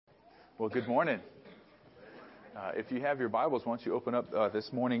Well, good morning. If you have your Bibles, why don't you open up this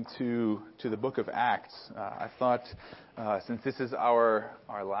morning to the book of Acts. I thought, since this is our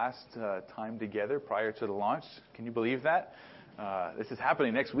last time together prior to the launch, can you believe that? This is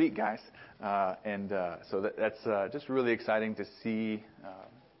happening next week, guys. So that's just really exciting to see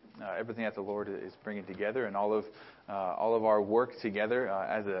everything that the Lord is bringing together and all of our work together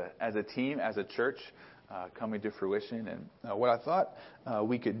as a team, as a church, coming to fruition. And what I thought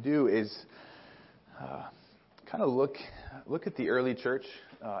we could do is kind of look at the early church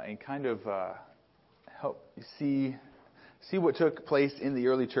and kind of help see what took place in the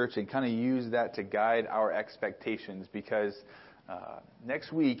early church and kind of use that to guide our expectations, because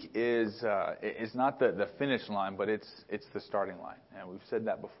next week is not the finish line, but it's the starting line. And we've said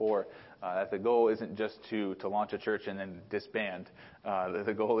that before, that the goal isn't just to launch a church and then disband.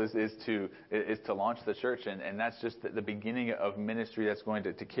 The goal is to launch the church, and that's just the beginning of ministry that's going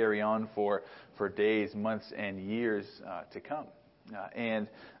to carry on for days, months, and years to come. And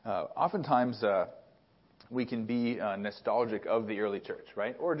oftentimes we can be nostalgic of the early church,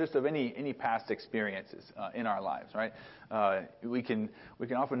 right? Or just of any past experiences in our lives, right? We can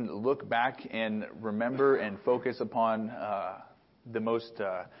often look back and remember and focus upon the most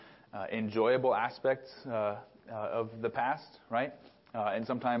enjoyable aspects of the past, right? And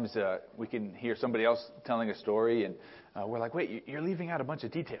sometimes we can hear somebody else telling a story, and we're like, wait, you're leaving out a bunch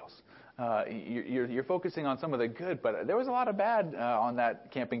of details. You're focusing on some of the good, but there was a lot of bad on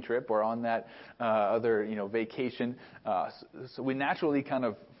that camping trip or on that other vacation. So we naturally kind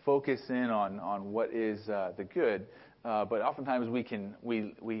of focus in on what is the good, but oftentimes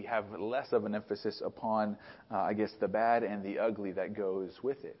we have less of an emphasis upon I guess the bad and the ugly that goes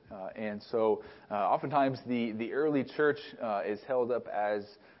with it. And so oftentimes the early church is held up as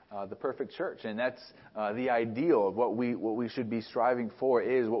the perfect church, and that's the ideal of what we should be striving for,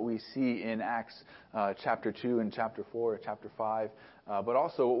 is what we see in Acts chapter 2 and chapter 4, chapter 5. But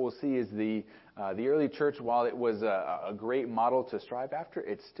also what we'll see is the early church, while it was a great model to strive after,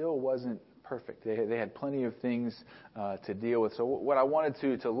 it still wasn't perfect. They had plenty of things to deal with. So what I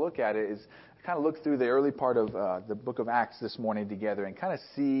wanted to look at is kind of look through the early part of the book of Acts this morning together and kind of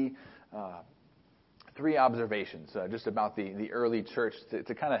see three observations just about the early church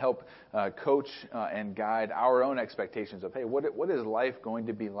to kind of help coach and guide our own expectations of, hey, what is life going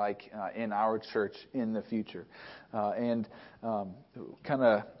to be like in our church in the future? And we'll kind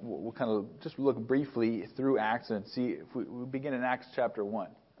of just look briefly through Acts and see if we begin in Acts chapter 1.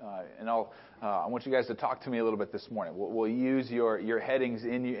 And I want you guys to talk to me a little bit this morning. We'll use your headings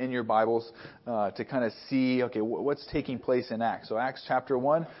in your Bibles to kind of see, okay, what's taking place in Acts. So Acts chapter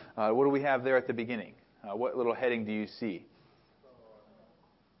 1, what do we have there at the beginning? What little heading do you see?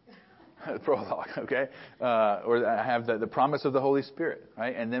 Prologue, okay? Or I have the promise of the Holy Spirit,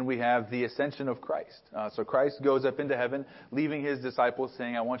 right? And then we have the ascension of Christ. So Christ goes up into heaven, leaving his disciples,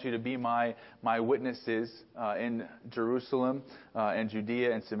 saying, I want you to be my witnesses in Jerusalem and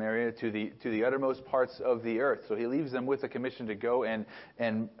Judea and Samaria to the uttermost parts of the earth. So he leaves them with a commission to go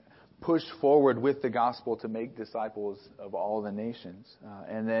and push forward with the gospel to make disciples of all the nations.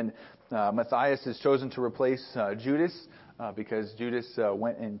 And then Matthias is chosen to replace Judas because Judas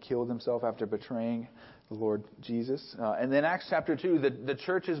went and killed himself after betraying the Lord Jesus. And then Acts chapter 2, the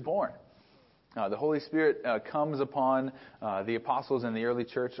church is born. The Holy Spirit comes upon the apostles in the early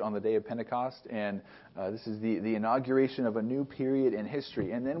church on the day of Pentecost, and this is the inauguration of a new period in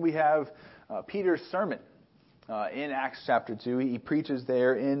history. And then we have Peter's sermon. In Acts chapter 2, he preaches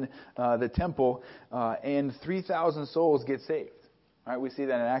there in the temple, and 3,000 souls get saved. All right, we see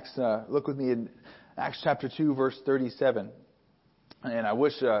that in Acts. Look with me in Acts chapter 2, verse 37. And I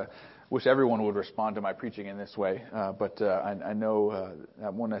wish everyone would respond to my preaching in this way, but I know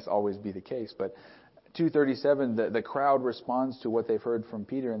that won't always be the case. But 2:37, the crowd responds to what they've heard from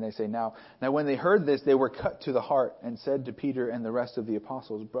Peter, and they say, Now when they heard this, they were cut to the heart and said to Peter and the rest of the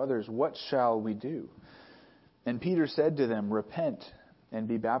apostles, Brothers, what shall we do? And Peter said to them, Repent and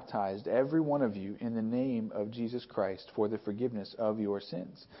be baptized, every one of you, in the name of Jesus Christ for the forgiveness of your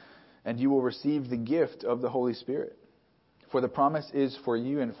sins. And you will receive the gift of the Holy Spirit. For the promise is for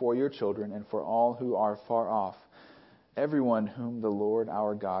you and for your children and for all who are far off, everyone whom the Lord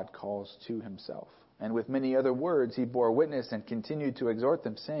our God calls to himself. And with many other words he bore witness and continued to exhort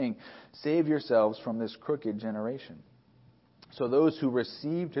them, saying, Save yourselves from this crooked generation. So those who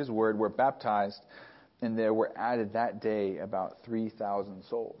received his word were baptized, and there were added that day about 3,000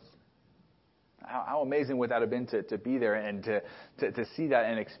 souls. How amazing would that have been to be there and to see that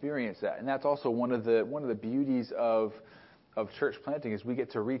and experience that? And that's also one of the beauties of church planting is we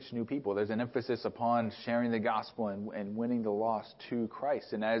get to reach new people. There's an emphasis upon sharing the gospel and winning the lost to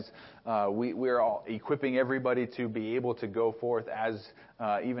Christ. And as we're all equipping everybody to be able to go forth as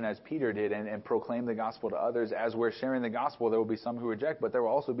even as Peter did and proclaim the gospel to others, as we're sharing the gospel, there will be some who reject, but there will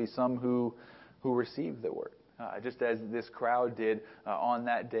also be some who receive the word, just as this crowd did on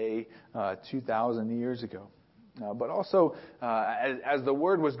that day 2,000 years ago. But also, as the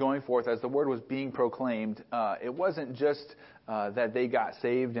word was going forth, as the word was being proclaimed, it wasn't just that they got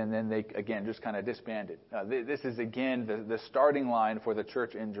saved and then they, again, just kind of disbanded. This is, again, the starting line for the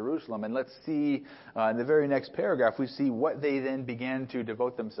church in Jerusalem. And let's see, in the very next paragraph, we see what they then began to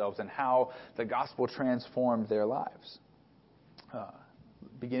devote themselves and how the gospel transformed their lives.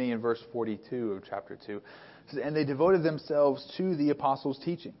 Beginning in verse 42 of chapter 2. It says, "And they devoted themselves to the apostles'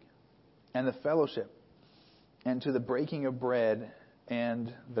 teaching and the fellowship, and to the breaking of bread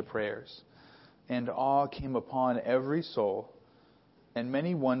and the prayers. And awe came upon every soul, and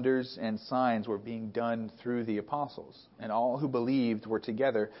many wonders and signs were being done through the apostles. And all who believed were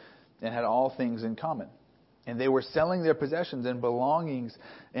together and had all things in common. And they were selling their possessions and belongings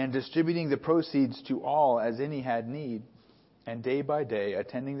and distributing the proceeds to all as any had need. And day by day,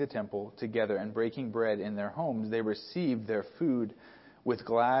 attending the temple together and breaking bread in their homes, they received their food with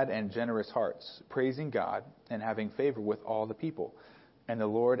glad and generous hearts, praising God and having favor with all the people. And the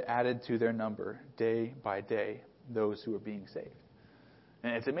Lord added to their number day by day those who were being saved."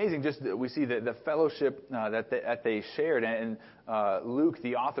 And it's amazing, just that we see the fellowship that they shared. And Luke,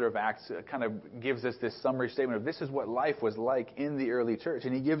 the author of Acts, kind of gives us this summary statement of this is what life was like in the early church.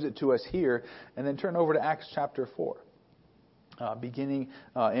 And he gives it to us here. And then turn over to Acts chapter 4. Beginning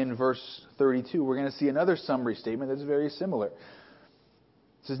in verse 32, we're going to see another summary statement that's very similar.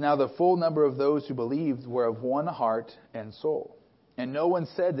 It says, "Now the full number of those who believed were of one heart and soul. And no one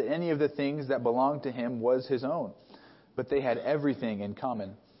said that any of the things that belonged to him was his own, but they had everything in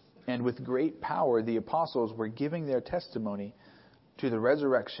common. And with great power the apostles were giving their testimony to the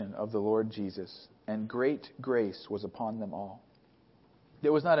resurrection of the Lord Jesus, and great grace was upon them all.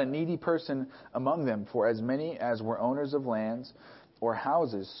 There was not a needy person among them, for as many as were owners of lands or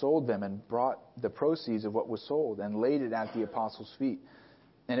houses sold them and brought the proceeds of what was sold and laid it at the apostles' feet.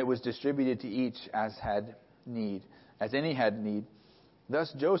 And it was distributed to each as any had need.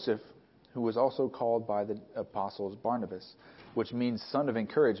 Thus Joseph, who was also called by the apostles Barnabas, which means son of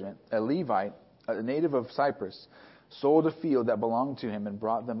encouragement, a Levite, a native of Cyprus, sold a field that belonged to him and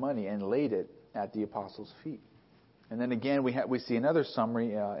brought the money and laid it at the apostles' feet." And then again, we see another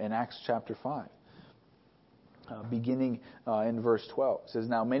summary in Acts chapter 5, beginning in verse 12. It says,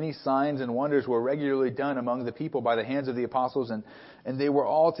 "Now many signs and wonders were regularly done among the people by the hands of the apostles, and they were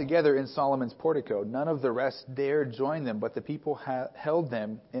all together in Solomon's portico. None of the rest dared join them, but the people held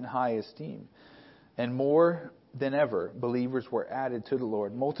them in high esteem. And more than ever, believers were added to the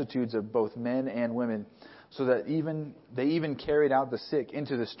Lord, multitudes of both men and women, so that they even carried out the sick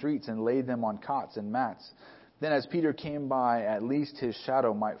into the streets and laid them on cots and mats. Then as Peter came by, at least his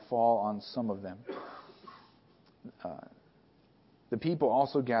shadow might fall on some of them. The people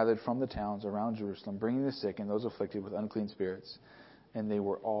also gathered from the towns around Jerusalem, bringing the sick and those afflicted with unclean spirits, and they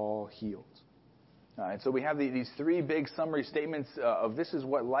were all healed." And so we have these three big summary statements of this is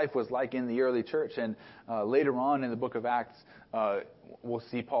what life was like in the early church. And later on in the book of Acts, we'll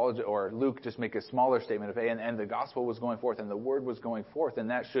see Paul or Luke just make a smaller statement of, hey, and the gospel was going forth and the word was going forth. And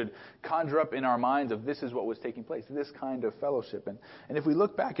that should conjure up in our minds of this is what was taking place, this kind of fellowship. And if we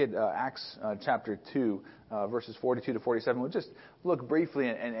look back at Acts chapter 2, verses 42 to 47, we'll just look briefly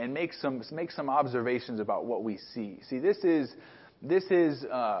and make some observations about what we see. See, this is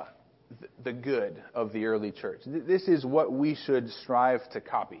the good of the early church. This is what we should strive to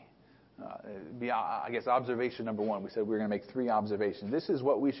copy. I guess observation number one, we said we were going to make three observations. This is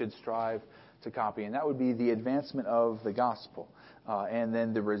what we should strive to copy, and that would be the advancement of the gospel, and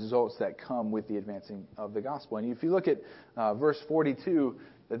then the results that come with the advancing of the gospel. And if you look at verse 42,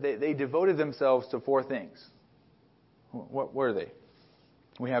 they devoted themselves to four things. What were they?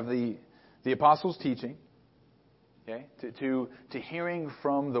 We have the apostles' teaching. Okay, to hearing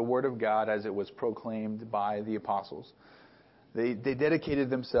from the Word of God as it was proclaimed by the apostles. They devoted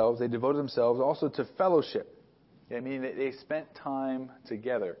themselves also to fellowship. Okay, I mean, they spent time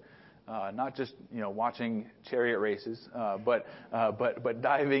together, not just watching chariot races, but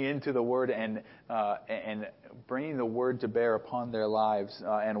diving into the Word and bringing the Word to bear upon their lives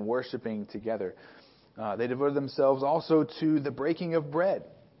and worshiping together. They devoted themselves also to the breaking of bread.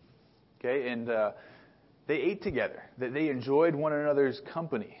 Okay, and they ate together, that they enjoyed one another's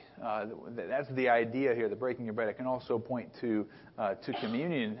company. That's the idea here, the breaking of bread. It can also point to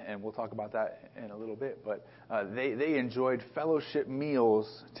communion, and we'll talk about that in a little bit. But they enjoyed fellowship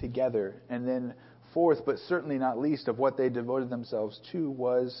meals together. And then fourth, but certainly not least, of what they devoted themselves to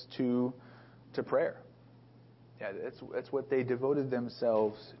was to prayer. Yeah, that's what they devoted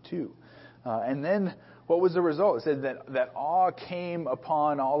themselves to. And then what was the result? It said that awe came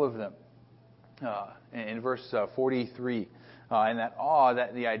upon all of them. In verse 43, and that awe,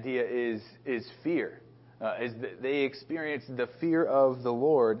 that the idea is fear. Is that they experienced the fear of the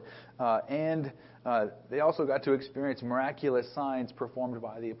Lord, and they also got to experience miraculous signs performed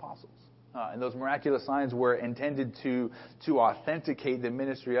by the apostles. And those miraculous signs were intended to authenticate the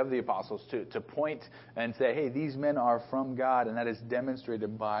ministry of the apostles, to point and say, hey, these men are from God, and that is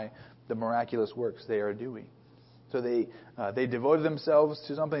demonstrated by the miraculous works they are doing. So they devoted themselves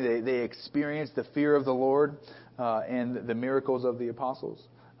to something. They experienced the fear of the Lord and the miracles of the apostles.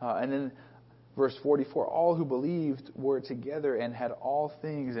 And then verse 44, all who believed were together and had all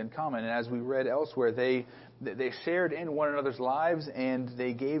things in common. And as we read elsewhere, they shared in one another's lives, and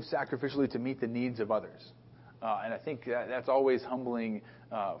they gave sacrificially to meet the needs of others. And I think that's always humbling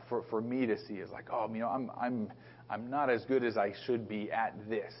for me to see. Is like, I'm not as good as I should be at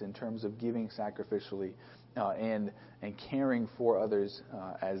this in terms of giving sacrificially. And caring for others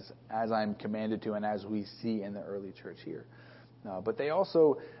as I'm commanded to, and as we see in the early church here. But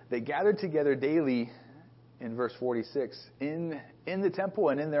they gathered together daily, in verse 46, in the temple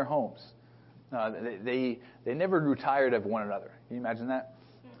and in their homes. They never grew tired of one another. Can you imagine that?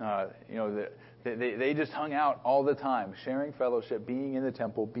 They just hung out all the time, sharing fellowship, being in the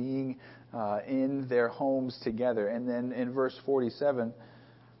temple, being in their homes together. And then in verse 47,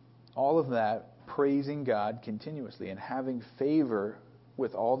 all of that praising God continuously and having favor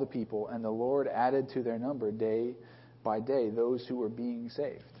with all the people, and the Lord added to their number day by day those who were being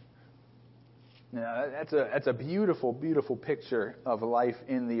saved. Now, that's a beautiful, beautiful picture of life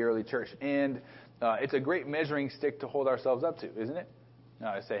in the early church, and it's a great measuring stick to hold ourselves up to, isn't it?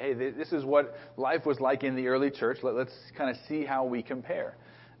 Say, hey, this is what life was like in the early church. Let's kind of see how we compare.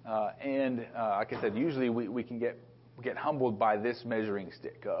 And like I said, usually we can get humbled by this measuring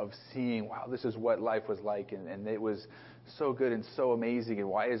stick of seeing, wow, this is what life was like, and it was so good and so amazing, and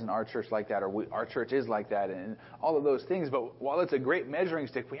why isn't our church like that, or our church is like that, and all of those things. But while it's a great measuring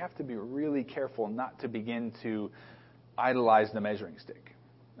stick, we have to be really careful not to begin to idolize the measuring stick,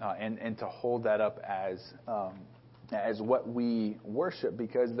 and to hold that up as what we worship,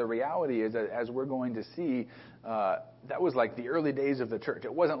 because the reality is that, as we're going to see, that was like the early days of the church.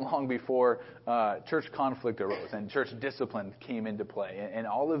 It wasn't long before church conflict arose and church discipline came into play, and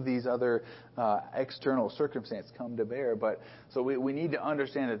all of these other external circumstances come to bear. But so we need to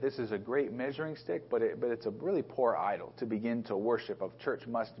understand that this is a great measuring stick, but it's a really poor idol to begin to worship. Of church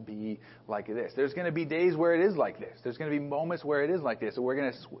must be like this. There's going to be days where it is like this. There's going to be moments where it is like this. So we're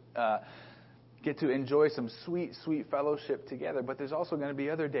going to get to enjoy some sweet, sweet fellowship together. But there's also going to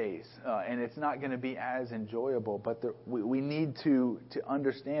be other days, and it's not going to be as enjoyable. But we need to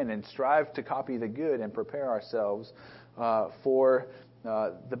understand and strive to copy the good and prepare ourselves for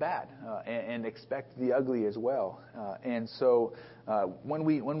the bad, and expect the ugly as well. And so when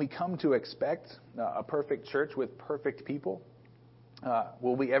we come to expect a perfect church with perfect people,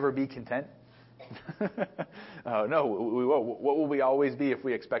 will we ever be content? No, we won't. What will we always be if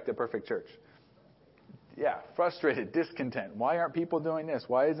we expect a perfect church? Yeah, frustrated, discontent. Why aren't people doing this?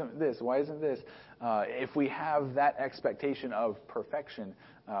 Why isn't this? Why isn't this? If we have that expectation of perfection,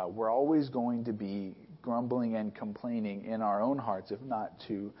 we're always going to be grumbling and complaining in our own hearts, if not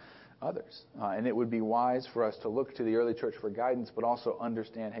to others. And it would be wise for us to look to the early church for guidance, but also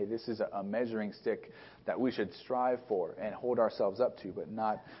understand, hey, this is a measuring stick that we should strive for and hold ourselves up to, but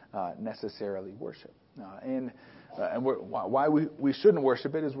not necessarily worship. And why we shouldn't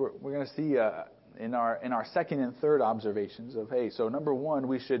worship it is we're going to see in our second and third observations of, hey, so number one,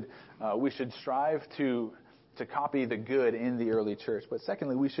 we should strive to copy the good in the early church. But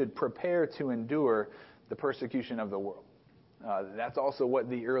secondly, we should prepare to endure the persecution of the world. That's also what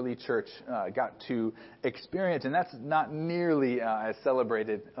the early church got to experience, and that's not nearly as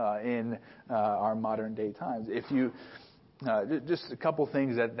celebrated in our modern day times. If you just a couple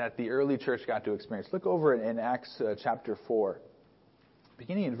things that the early church got to experience. Look over in Acts chapter 4,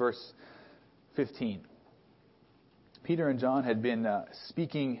 beginning in verse 15. Peter and John had been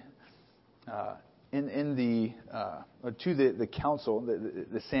speaking to the council,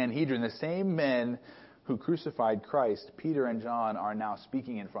 the Sanhedrin, the same men who crucified Christ. Peter and John are now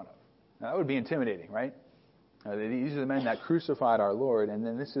speaking in front of. Now, that would be intimidating, right? These are the men that crucified our Lord, and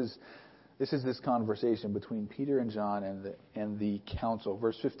then this is This is this conversation between Peter and John and the council.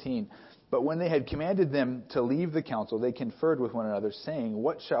 Verse 15. But when they had commanded them to leave the council, they conferred with one another, saying,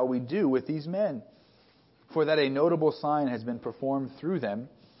 "What shall we do with these men? For that a notable sign has been performed through them,"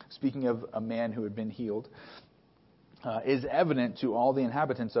 speaking of a man who had been healed, "is evident to all the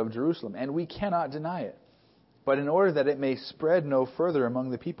inhabitants of Jerusalem, and we cannot deny it. But in order that it may spread no further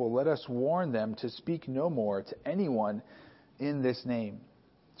among the people, let us warn them to speak no more to anyone in this name."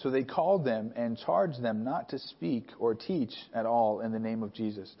 So they called them and charged them not to speak or teach at all in the name of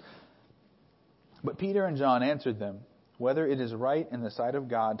Jesus. But Peter and John answered them, "Whether it is right in the sight of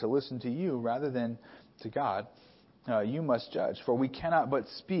God to listen to you rather than to God, you must judge. For we cannot but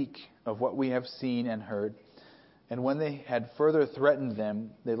speak of what we have seen and heard." And when they had further threatened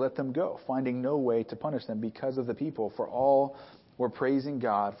them, they let them go, finding no way to punish them because of the people, for all were praising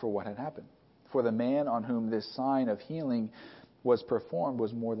God for what had happened. For the man on whom this sign of healing was performed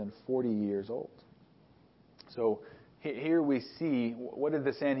was more than 40 years old. So here we see, what did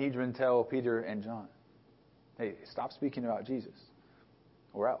the Sanhedrin tell Peter and John? Hey, stop speaking about Jesus,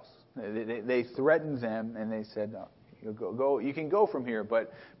 or else. They threatened them, and they said, "No, go. You can go from here,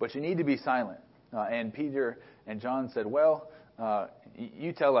 but you need to be silent." And Peter and John said, "Well,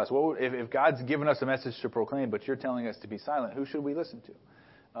 you tell us. If God's given us a message to proclaim, but you're telling us to be silent, who should we listen to?"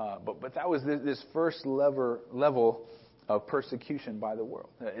 But that was this first level of persecution by the world.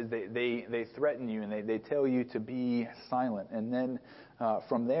 They threaten you, and they tell you to be silent. And then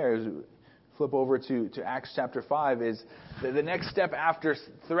from there, as we flip over to Acts chapter 5, is the next step after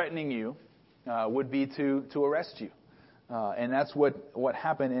threatening you would be to arrest you. And that's what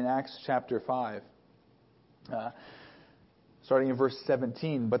happened in Acts chapter 5. Starting in verse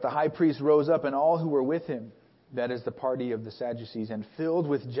 17. "But the high priest rose up, and all who were with him," that is the party of the Sadducees, "and filled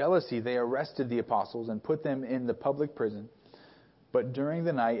with jealousy, they arrested the apostles and put them in the public prison. But during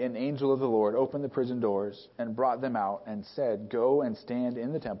the night, an angel of the Lord opened the prison doors and brought them out and said, 'Go and stand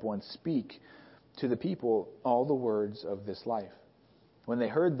in the temple and speak to the people all the words of this life.' When they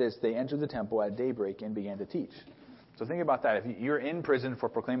heard this, they entered the temple at daybreak and began to teach." So think about that. If you're in prison for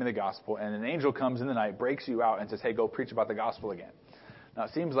proclaiming the gospel, and an angel comes in the night, breaks you out, and says, "Hey, go preach about the gospel again." Now, it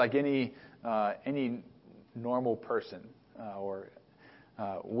seems like any normal person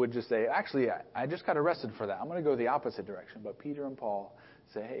would just say, "Actually, I just got arrested for that. I'm going to go the opposite direction." But Peter and Paul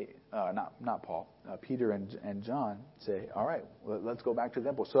say, "Hey," not Paul. Peter and John say, "All right, let's go back to the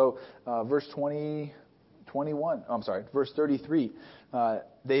temple." So verse 33.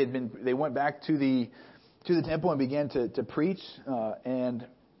 They went back to the temple and began to preach, and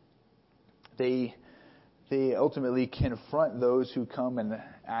they ultimately confront those who come and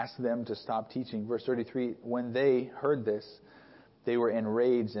ask them to stop teaching. Verse 33, when they heard this, they were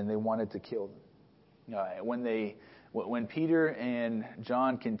enraged and they wanted to kill them. When Peter and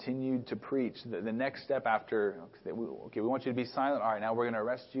John continued to preach, the next step after, we want you to be silent. All right, now we're going to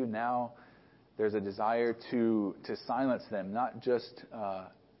arrest you. Now there's a desire to silence them, not just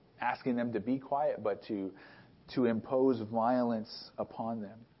asking them to be quiet, but to impose violence upon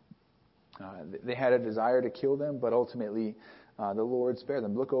them. They had a desire to kill them, but ultimately the Lord spared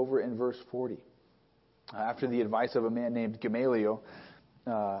them. Look over in verse 40. After the advice of a man named Gamaliel,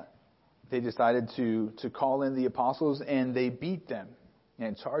 they decided to call in the apostles, and they beat them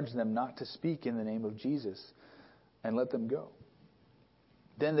and charged them not to speak in the name of Jesus and let them go.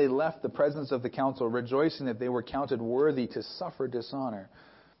 Then they left the presence of the council, rejoicing that they were counted worthy to suffer dishonor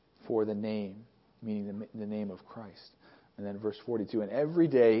for the name, meaning the name of Christ. And then verse 42, "And every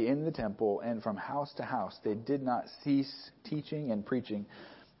day in the temple and from house to house they did not cease teaching and preaching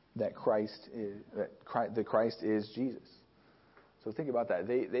that Christ is Jesus." So think about that.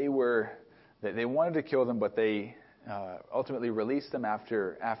 They wanted to kill them, but they ultimately released them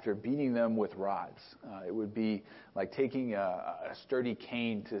after beating them with rods. It would be like taking a sturdy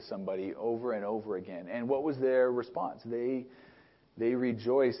cane to somebody over and over again. And what was their response? They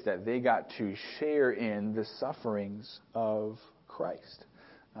rejoiced that they got to share in the sufferings of Christ.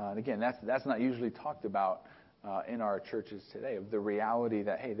 And again, that's not usually talked about in our churches today, of the reality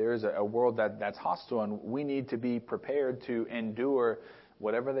that, hey, there's a world that's hostile, and we need to be prepared to endure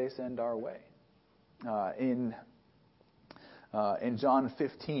whatever they send our way. In John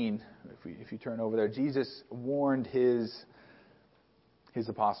 15, if you turn over there, Jesus warned his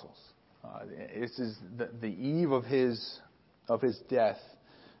apostles. This is the eve of his death,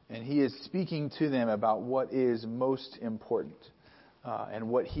 and he is speaking to them about what is most important and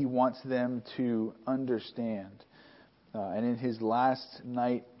what he wants them to understand. And in his last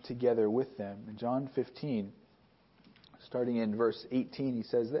night together with them, in John 15, starting in verse 18, he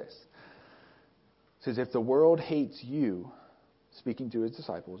says this. He says, "If the world hates you, speaking to his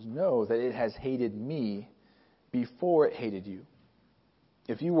disciples, know that it has hated me before it hated you.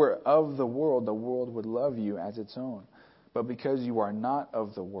 If you were of the world would love you as its own. But because you are not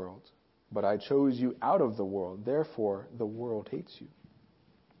of the world, but I chose you out of the world, therefore the world hates you.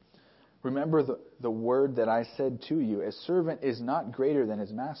 Remember the word that I said to you, a servant is not greater than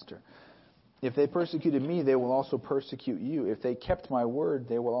his master. If they persecuted me, they will also persecute you. If they kept my word,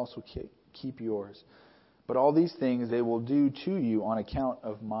 they will also keep yours. But all these things they will do to you on account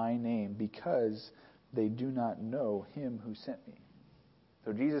of my name, because they do not know him who sent me.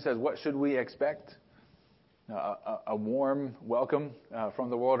 So Jesus says, what should we expect? A warm welcome from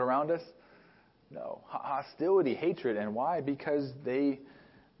the world around us? No. Hostility, hatred. And why? Because they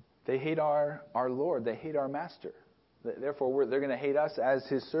hate our Lord. They hate our Master. Therefore, they're going to hate us as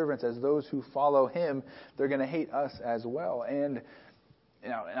his servants, as those who follow him. They're going to hate us as well. And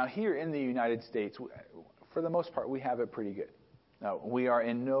now here in the United States, for the most part, we have it pretty good. We are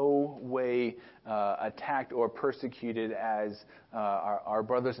in no way attacked or persecuted as our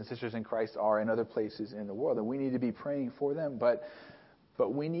brothers and sisters in Christ are in other places in the world. And we need to be praying for them. But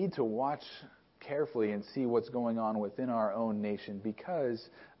we need to watch carefully and see what's going on within our own nation, because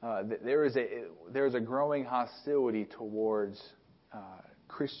there is a growing hostility towards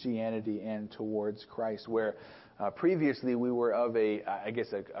Christianity and towards Christ, where previously we were of a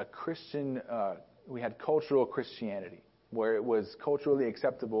Christian, we had cultural Christianity, where it was culturally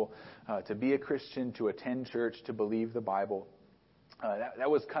acceptable to be a Christian, to attend church, to believe the Bible.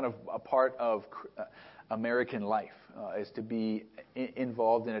 That was kind of a part of American life, is to be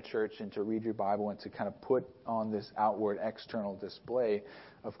involved in a church and to read your Bible and to kind of put on this outward external display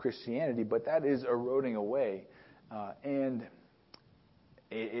of Christianity. But that is eroding away, and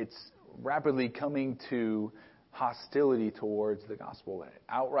it's rapidly coming to hostility towards the gospel,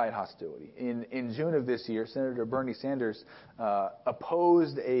 outright hostility. In June of this year, Senator Bernie Sanders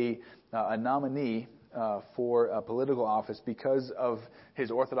opposed a nominee for a political office because of his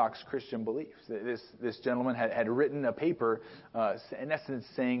Orthodox Christian beliefs. This gentleman had written a paper, in essence,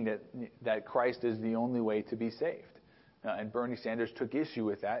 saying that Christ is the only way to be saved. And Bernie Sanders took issue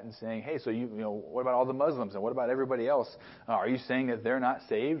with that and saying, hey, so you what about all the Muslims and what about everybody else? Are you saying that they're not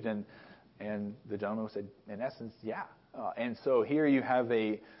saved? And the gentleman said, in essence, yeah. And so here you have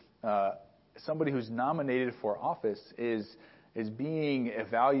somebody who's nominated for office is being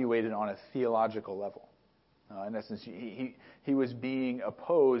evaluated on a theological level. In essence, he was being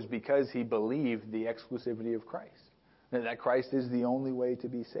opposed because he believed the exclusivity of Christ, that Christ is the only way to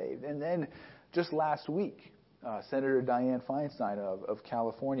be saved. And then just last week, Senator Dianne Feinstein of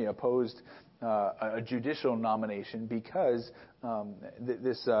California opposed a judicial nomination because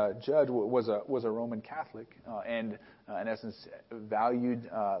this judge was a Roman Catholic and in essence valued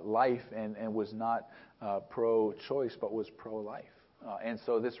life and was not pro-choice but was pro-life. And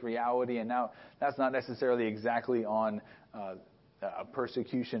so this reality, and now that's not necessarily exactly on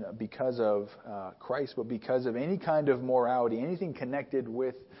persecution because of Christ, but because of any kind of morality, anything connected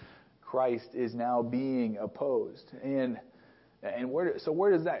with Christ is now being opposed. And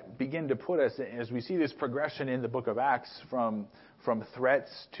where does that begin to put us as we see this progression in the book of Acts from threats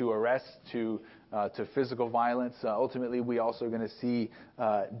to arrests to physical violence? Ultimately, we also are going to see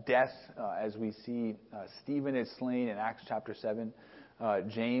death as we see Stephen is slain in Acts chapter 7.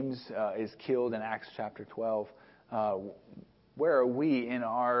 James is killed in Acts chapter 12. Where are we in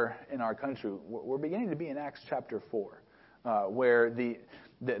our country? We're beginning to be in Acts chapter 4, where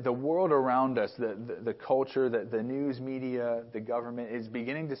the world around us, the culture, the news media, the government is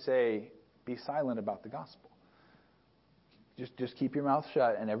beginning to say, be silent about the gospel. Just keep your mouth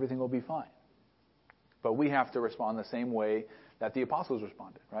shut and everything will be fine. But we have to respond the same way that the apostles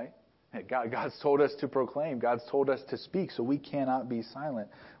responded, right? God's told us to proclaim. God's told us to speak. So we cannot be silent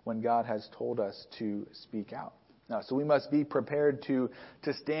when God has told us to speak out. So we must be prepared to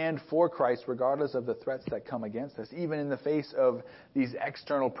stand for Christ regardless of the threats that come against us, even in the face of these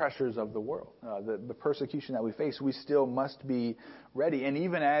external pressures of the world. The persecution that we face, we still must be ready. And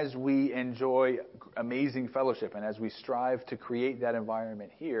even as we enjoy amazing fellowship and as we strive to create that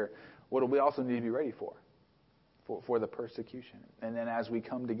environment here, what do we also need to be ready for the persecution? And then as we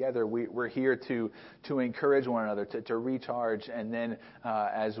come together, we're here to encourage one another, to recharge, and then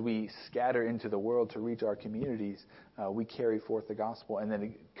as we scatter into the world to reach our communities, we carry forth the gospel, and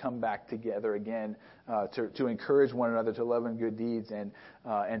then come back together again to encourage one another to love and good deeds,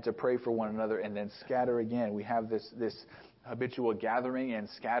 and to pray for one another, and then scatter again. We have this habitual gathering and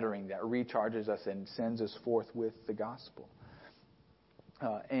scattering that recharges us and sends us forth with the gospel.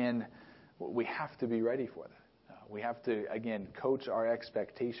 And we have to be ready for that. We have to, again, coach our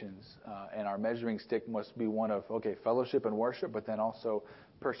expectations, and our measuring stick must be one of, okay, fellowship and worship, but then also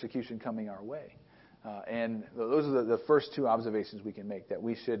persecution coming our way. And those are the first two observations we can make, that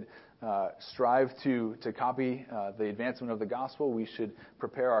we should strive to copy the advancement of the gospel. We should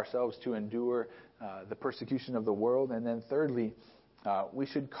prepare ourselves to endure the persecution of the world. And then thirdly, we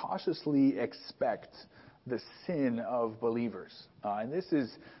should cautiously expect the sin of believers. And this is,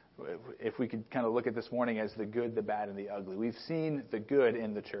 if we could kind of look at this morning as the good, the bad, and the ugly. We've seen the good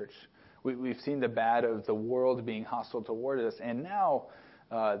in the church. We've seen the bad of the world being hostile toward us. And now,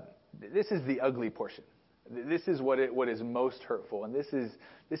 this is the ugly portion. This is what is most hurtful. And this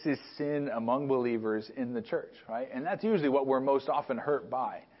is sin among believers in the church, right? And that's usually what we're most often hurt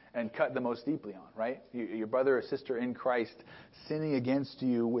by and cut the most deeply on, right? Your brother or sister in Christ sinning against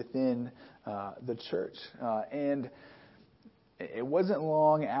you within the church. And it wasn't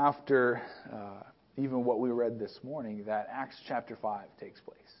long after even what we read this morning that Acts chapter 5 takes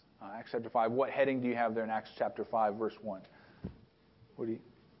place. Acts chapter 5, what heading do you have there in Acts chapter 5, verse 1? What do you...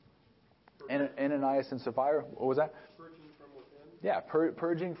 Ananias and Sapphira, what was that? Purging from within. Yeah,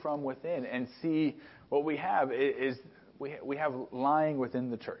 purging from within. And see, what we have is we have lying within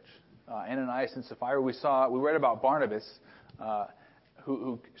the church. Ananias and Sapphira, we read about Barnabas,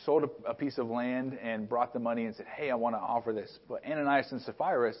 who sold a piece of land and brought the money and said, hey, I want to offer this. But Ananias and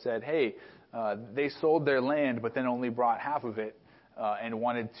Sapphira said, hey, they sold their land, but then only brought half of it, and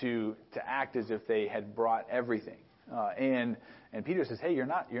wanted to act as if they had brought everything. And Peter says, hey, you're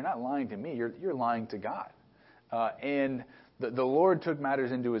not lying to me. You're lying to God. And the Lord took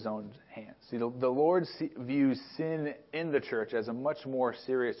matters into his own hands. See, the Lord views sin in the church as a much more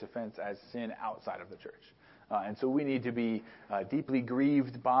serious offense as sin outside of the church. And so we need to be deeply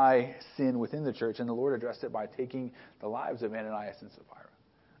grieved by sin within the church. And the Lord addressed it by taking the lives of Ananias and Sapphira.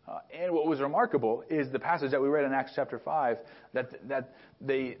 And what was remarkable is the passage that we read in Acts chapter 5, that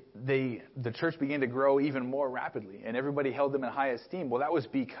the church began to grow even more rapidly, and everybody held them in high esteem. Well, that was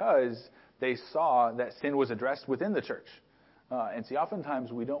because they saw that sin was addressed within the church. And see,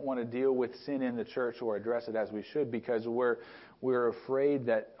 oftentimes we don't want to deal with sin in the church or address it as we should, because we're afraid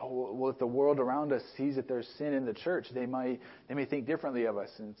that, if the world around us sees that there's sin in the church, they may think differently of us.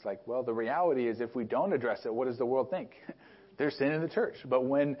 And it's like, well, the reality is, if we don't address it, what does the world think? There's sin in the church. But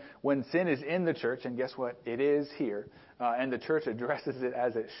when sin is in the church, and guess what? It is here, and the church addresses it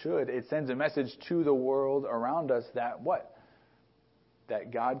as it should, it sends a message to the world around us that what?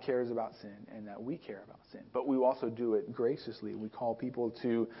 That God cares about sin and that we care about sin. But we also do it graciously. We call people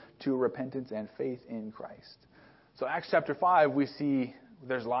to repentance and faith in Christ. So Acts chapter 5, we see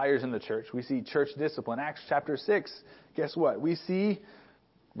there's liars in the church. We see church discipline. Acts chapter 6, guess what? We see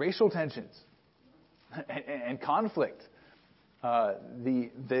racial tensions and conflict.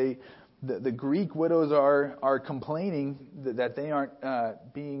 The Greek widows are complaining that they aren't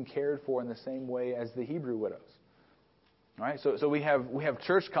being cared for in the same way as the Hebrew widows. All right, so we have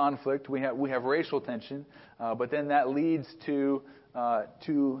church conflict, we have racial tension, but then that leads to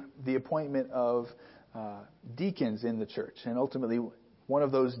the appointment of deacons in the church, and ultimately one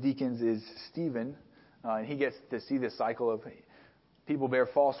of those deacons is Stephen, and he gets to see this cycle of people bear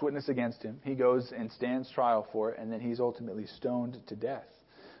false witness against him. He goes and stands trial for it, and then he's ultimately stoned to death.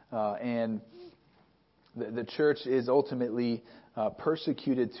 And the church is ultimately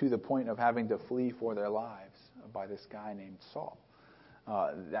persecuted to the point of having to flee for their lives by this guy named Saul.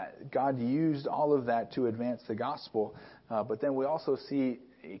 That God used all of that to advance the gospel, but then we also see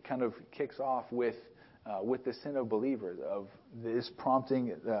it kind of kicks off with the sin of believers, of this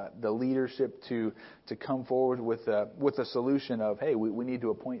prompting the leadership to come forward with a solution of, hey, we need to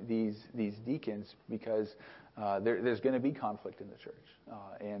appoint these deacons because there's going to be conflict in the church,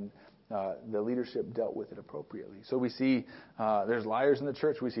 and the leadership dealt with it appropriately. So we see there's liars in the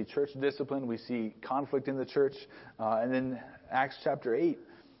church, we see church discipline, we see conflict in the church, and then Acts chapter 8,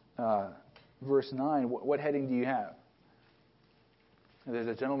 verse 9, what heading do you have? There's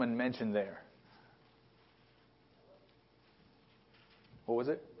a gentleman mentioned there. What was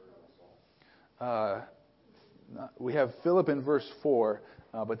it? We have Philip in verse 4,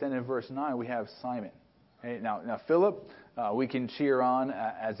 but then in verse 9 we have Simon. Okay, now Philip, we can cheer on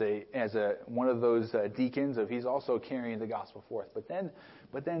as one of those deacons of he's also carrying the gospel forth. But then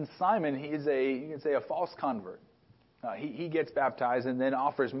Simon, he is you can say a false convert. He gets baptized and then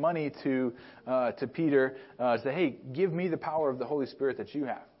offers money to Peter, say, hey, give me the power of the Holy Spirit that you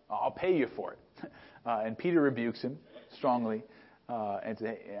have. I'll pay you for it. And Peter rebukes him strongly.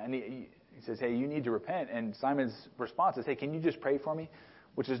 And he says, hey, you need to repent. And Simon's response is, hey, can you just pray for me?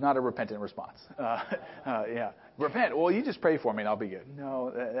 which is not a repentant response. Repent. Well, you just pray for me and I'll be good.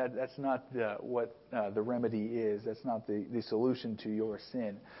 No, that's not what the remedy is. That's not the solution to your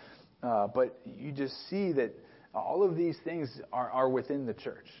sin. But you just see that all of these things are within the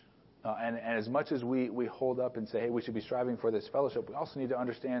church. And as much as we hold up and say, hey, we should be striving for this fellowship, we also need to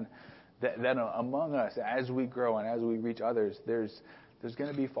understand that among us, as we grow and as we reach others, there's going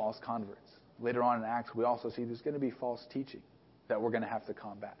to be false converts. Later on in Acts, we also see there's going to be false teaching that we're going to have to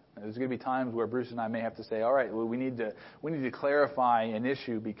combat. And there's going to be times where Bruce and I may have to say, all right, well, we need to clarify an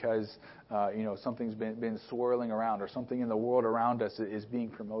issue because something's been swirling around, or something in the world around us is being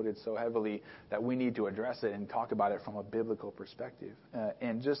promoted so heavily that we need to address it and talk about it from a biblical perspective.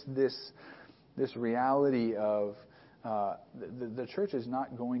 And just this reality of the church is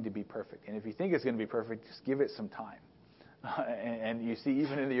not going to be perfect. And if you think it's going to be perfect, just give it some time. And you see,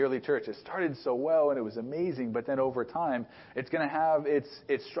 even in the early church, it started so well and it was amazing, but then over time, it's going to have its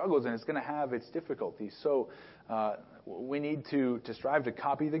struggles and it's going to have its difficulties. So we need to strive to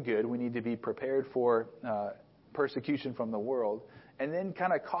copy the good. We need to be prepared for persecution from the world, and then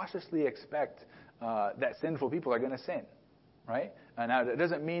kind of cautiously expect that sinful people are going to sin, right? Now, it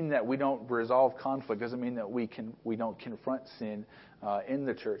doesn't mean that we don't resolve conflict. It doesn't mean that we don't confront sin in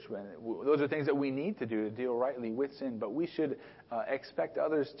the church. Those are things that we need to do to deal rightly with sin. But we should expect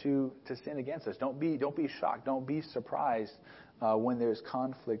others to sin against us. Don't be shocked. Don't be surprised when there's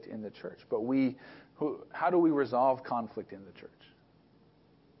conflict in the church. But how do we resolve conflict in the church?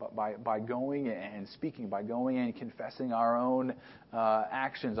 By going and speaking, by going and confessing our own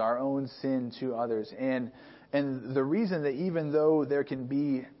actions, our own sin to others. And the reason that even though there can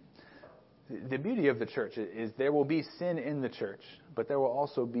be, the beauty of the church is there will be sin in the church, but there will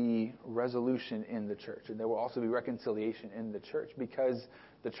also be resolution in the church, and there will also be reconciliation in the church, because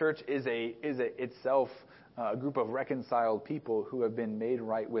the church is itself a group of reconciled people who have been made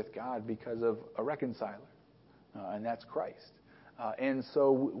right with God because of a reconciler, and that's Christ. And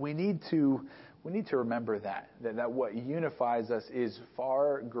so we need to remember that what unifies us is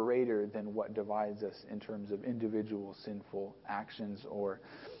far greater than what divides us in terms of individual sinful actions or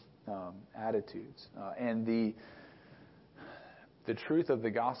attitudes. And the truth of the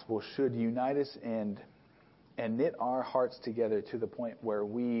gospel should unite us and knit our hearts together to the point where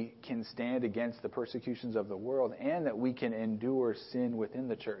we can stand against the persecutions of the world, and that we can endure sin within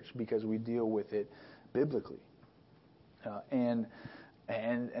the church because we deal with it biblically. And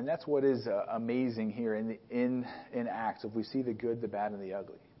that's what is amazing here in Acts. If we see the good, the bad, and the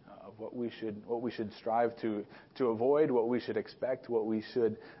ugly, of what we should strive to avoid, what we should expect, what we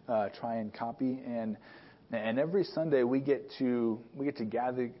should try and copy, and every Sunday we get to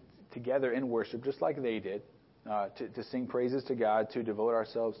gather together in worship, just like they did, to sing praises to God, to devote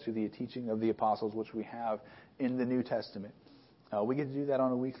ourselves to the teaching of the apostles, which we have in the New Testament. We get to do that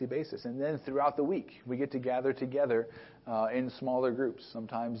on a weekly basis. And then throughout the week, we get to gather together in smaller groups,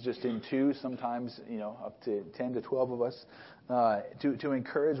 sometimes just in 2, sometimes up to 10 to 12 of us, to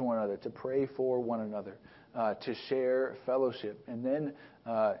encourage one another, to pray for one another, to share fellowship. And then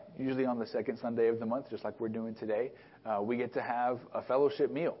usually on the second Sunday of the month, just like we're doing today, we get to have a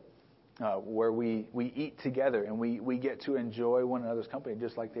fellowship meal where we eat together, and we get to enjoy one another's company,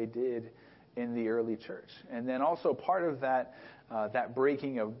 just like they did in the early church. And then also part of that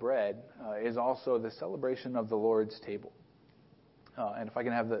breaking of bread is also the celebration of the Lord's table. And if I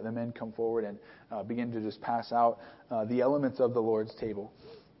can have the men come forward and begin to just pass out the elements of the Lord's table.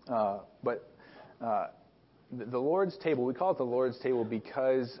 But the Lord's table, we call it the Lord's table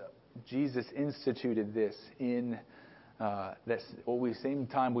because Jesus instituted this in same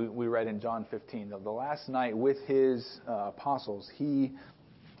time we read in John 15. The last night with his apostles, He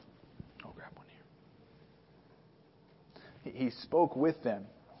spoke with them,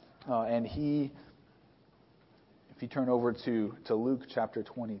 and if you turn over to Luke chapter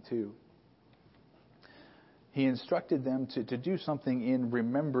 22, he instructed them to do something in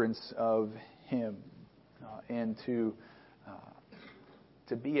remembrance of him, and to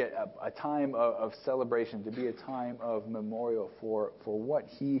be a time of celebration, to be a time of memorial for what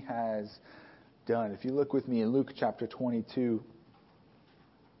he has done. If you look with me in Luke chapter 22,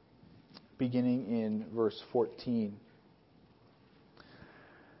 beginning in verse 14.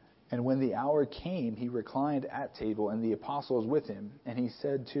 And when the hour came, he reclined at table, and the apostles with him. And he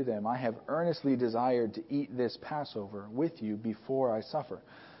said to them, I have earnestly desired to eat this Passover with you before I suffer.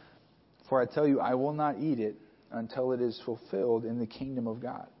 For I tell you, I will not eat it until it is fulfilled in the kingdom of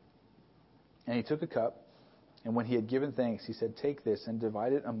God. And he took a cup, and when he had given thanks, he said, take this and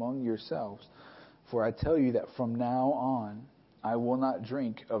divide it among yourselves. For I tell you that from now on, I will not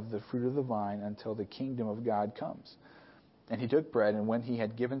drink of the fruit of the vine until the kingdom of God comes. And he took bread, and when he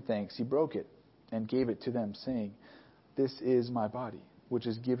had given thanks, he broke it and gave it to them, saying, "This is my body, which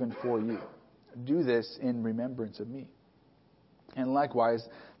is given for you. Do this in remembrance of me." And likewise,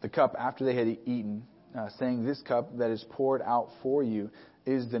 the cup after they had eaten, saying, "This cup that is poured out for you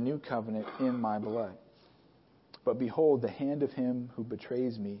is the new covenant in my blood. But behold, the hand of him who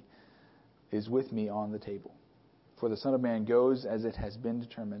betrays me is with me on the table. For the Son of Man goes as it has been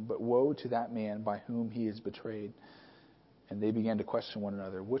determined, but woe to that man by whom he is betrayed." And they began to question one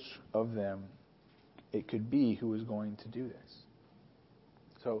another, which of them it could be who was going to do this.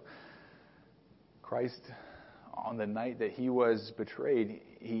 So, Christ, on the night that he was betrayed,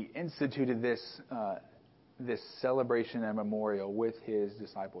 he instituted this celebration and memorial with his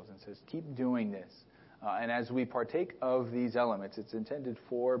disciples and says, keep doing this. And as we partake of these elements, it's intended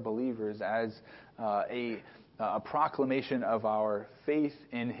for believers as a proclamation of our faith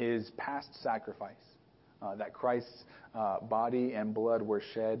in his past sacrifice, that Christ's body and blood were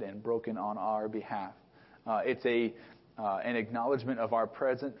shed and broken on our behalf. It's an acknowledgement of our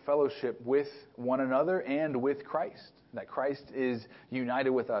present fellowship with one another and with Christ, that Christ is united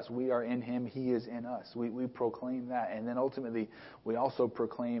with us. We are in him. He is in us. We proclaim that. And then ultimately, we also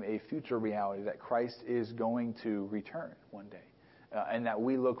proclaim a future reality that Christ is going to return one day, and that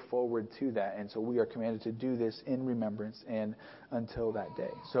we look forward to that. And so we are commanded to do this in remembrance and until that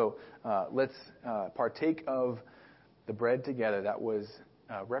day. So let's partake of the bread together that was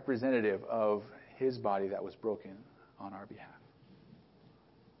representative of his body that was broken on our behalf.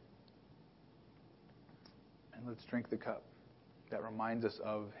 And let's drink the cup that reminds us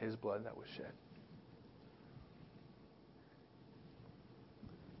of his blood that was shed.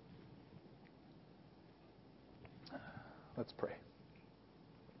 Let's pray.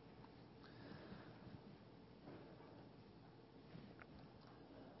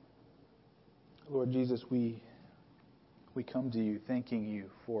 Lord Jesus, we come to you thanking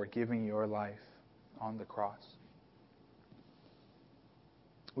you for giving your life on the cross.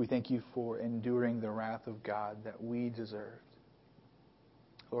 We thank you for enduring the wrath of God that we deserved.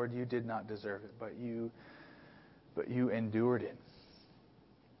 Lord, you did not deserve it, but you endured it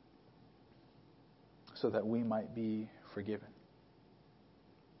so that we might be forgiven.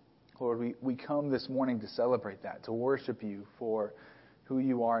 Lord, we come this morning to celebrate that, to worship you for who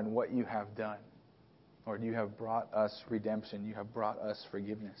you are and what you have done. Lord, you have brought us redemption. You have brought us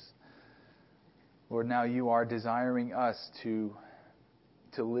forgiveness. Lord, now you are desiring us to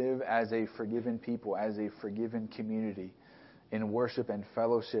live as a forgiven people, as a forgiven community, in worship and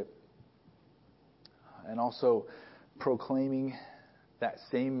fellowship, and also proclaiming that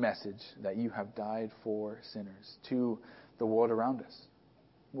same message that you have died for sinners to the world around us.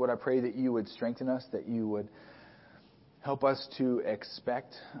 Lord, I pray that you would strengthen us, that you would help us to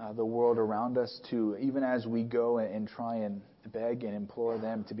expect the world around us to, even as we go and try and beg and implore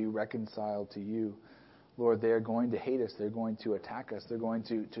them to be reconciled to you, Lord, they are going to hate us. They're going to attack us. They're going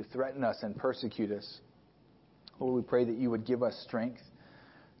to threaten us and persecute us. Lord, we pray that you would give us strength,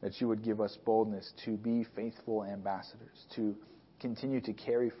 that you would give us boldness to be faithful ambassadors, to continue to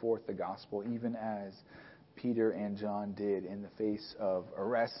carry forth the gospel, even as Peter and John did in the face of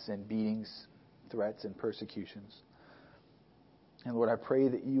arrests and beatings, threats and persecutions. And Lord, I pray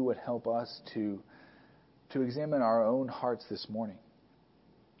that you would help us to examine our own hearts this morning,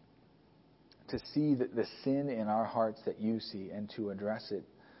 to see the sin in our hearts that you see and to address it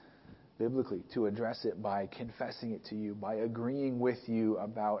biblically, to address it by confessing it to you, by agreeing with you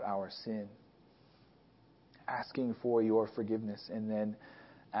about our sin, asking for your forgiveness, and then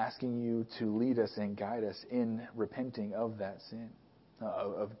asking you to lead us and guide us in repenting of that sin,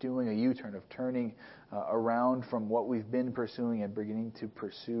 of doing a U-turn, of turning around from what we've been pursuing and beginning to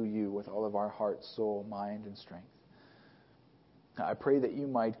pursue you with all of our heart, soul, mind, and strength. I pray that you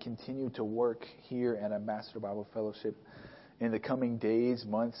might continue to work here at Ambassador Bible Fellowship in the coming days,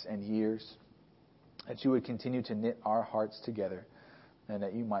 months, and years, that you would continue to knit our hearts together, and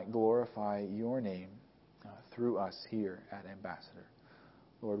that you might glorify your name through us here at Ambassador.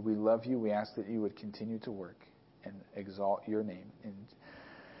 Lord, we love you. We ask that you would continue to work and exalt your name.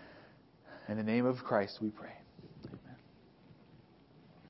 In the name of Christ we pray.